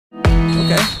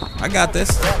Okay, I got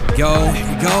this. Here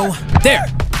we go. There.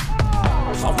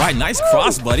 All right, nice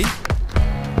cross, buddy.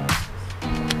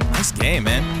 Nice game,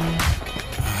 man.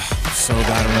 So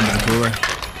gotta remember the cooler.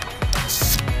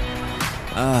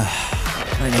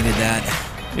 I needed that.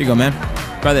 Here you go, man.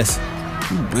 Try this.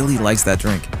 He really likes that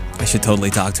drink. I should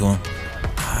totally talk to him.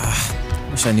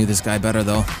 Wish I knew this guy better,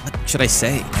 though. What should I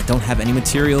say? I don't have any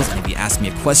materials, and if he asks me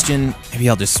a question, maybe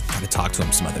I'll just try to talk to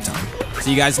him some other time.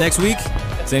 See you guys next week.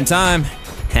 Same time.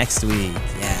 Next week,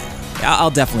 yeah. I'll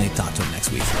definitely talk to him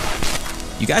next week.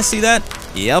 You guys see that?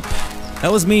 Yep. That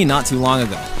was me not too long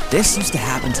ago. This used to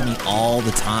happen to me all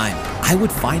the time. I would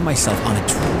find myself on a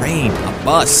train, a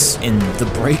bus, in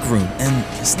the break room, and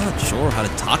just not sure how to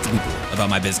talk to people about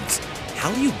my business.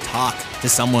 How do you talk to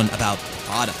someone about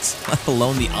products, let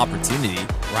alone the opportunity,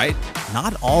 right?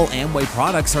 Not all Amway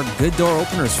products are good door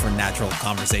openers for natural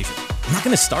conversation. I'm not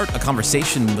gonna start a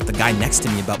conversation with the guy next to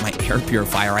me about my air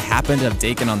purifier I happen to have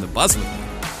taken on the bus with me.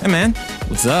 Hey man,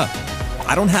 what's up?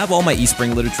 I don't have all my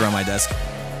eSpring literature on my desk.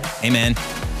 Hey man,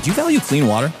 do you value clean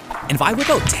water? And if I whip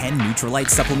out 10 Neutralite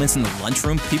supplements in the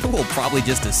lunchroom, people will probably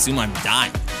just assume I'm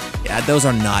dying. Yeah, those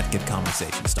are not good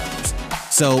conversation starters.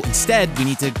 So instead, we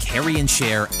need to carry and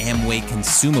share Amway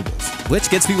consumables, which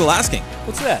gets people asking,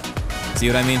 what's that? See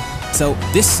what I mean? So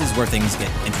this is where things get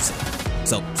interesting.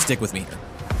 So stick with me here.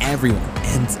 Everyone,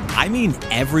 and I mean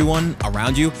everyone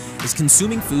around you, is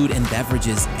consuming food and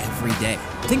beverages every day.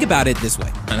 Think about it this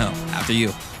way. I know, after you.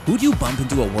 Who do you bump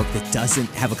into at work that doesn't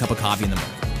have a cup of coffee in the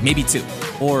morning? Maybe two.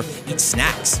 Or eat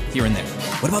snacks here and there.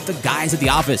 What about the guys at the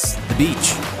office, the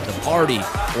beach, the party,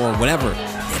 or whatever?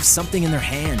 They have something in their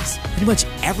hands. Pretty much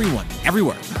everyone,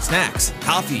 everywhere. Snacks,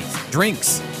 coffees,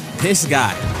 drinks. This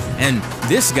guy, and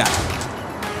this guy,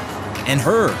 and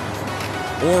her,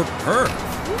 or her.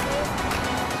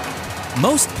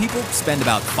 Most people spend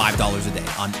about $5 a day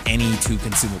on any two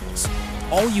consumables.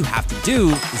 All you have to do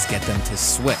is get them to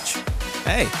switch.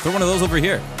 Hey, throw one of those over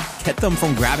here. Get them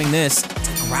from grabbing this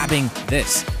to grabbing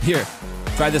this. Here,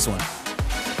 try this one.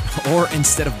 Or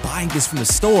instead of buying this from the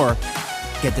store,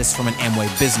 get this from an Amway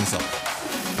business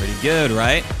owner. Pretty good,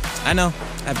 right? I know,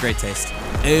 I have great taste.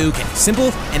 Okay,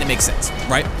 simple and it makes sense,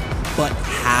 right? But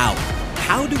how?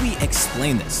 How do we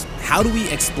explain this? How do we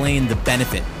explain the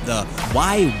benefit, the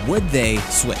why would they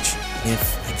switch?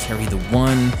 If I carry the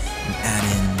one and add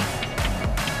in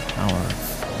power,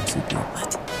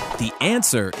 what? The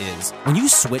answer is, when you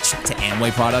switch to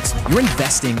Amway products, you're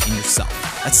investing in yourself.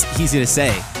 That's easy to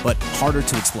say, but harder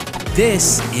to explain.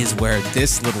 This is where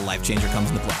this little life changer comes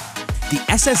into play. The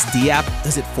SSD app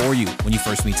does it for you when you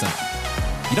first meet someone.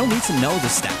 You don't need to know the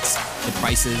stats, the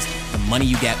prices, the money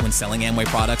you get when selling Amway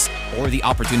products, or the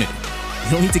opportunity.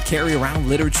 You don't need to carry around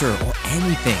literature or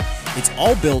anything. It's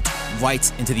all built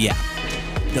right into the app.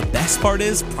 The best part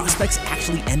is, prospects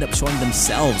actually end up showing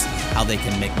themselves how they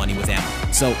can make money with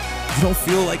Amway. So you don't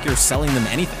feel like you're selling them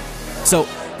anything. So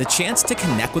the chance to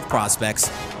connect with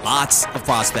prospects, lots of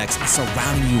prospects, is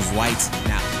surrounding you right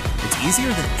now. It's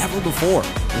easier than ever before.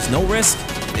 There's no risk.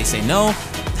 If they say no,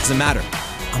 it doesn't matter.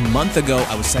 A month ago,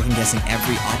 I was second-guessing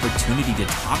every opportunity to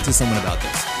talk to someone about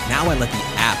this. Now I let the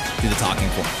app do the talking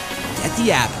for me. Get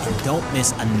the app and don't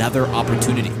miss another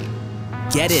opportunity.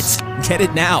 Get it. Get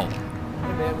it now.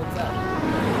 Hey man, what's up?